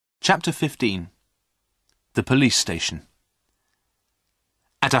Chapter 15. The Police Station.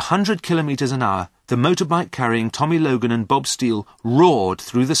 At 100 kilometres an hour, the motorbike carrying Tommy Logan and Bob Steele roared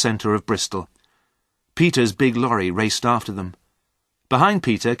through the centre of Bristol. Peter's big lorry raced after them. Behind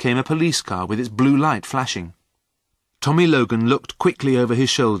Peter came a police car with its blue light flashing. Tommy Logan looked quickly over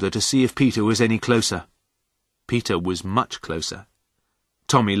his shoulder to see if Peter was any closer. Peter was much closer.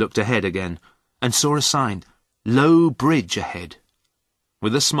 Tommy looked ahead again and saw a sign, "Low Bridge ahead."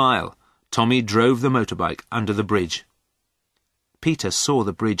 With a smile, Tommy drove the motorbike under the bridge. Peter saw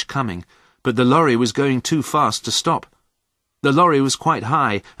the bridge coming, but the lorry was going too fast to stop. The lorry was quite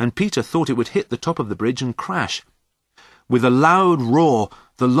high, and Peter thought it would hit the top of the bridge and crash. With a loud roar,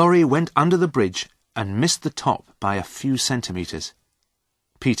 the lorry went under the bridge and missed the top by a few centimetres.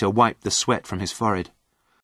 Peter wiped the sweat from his forehead.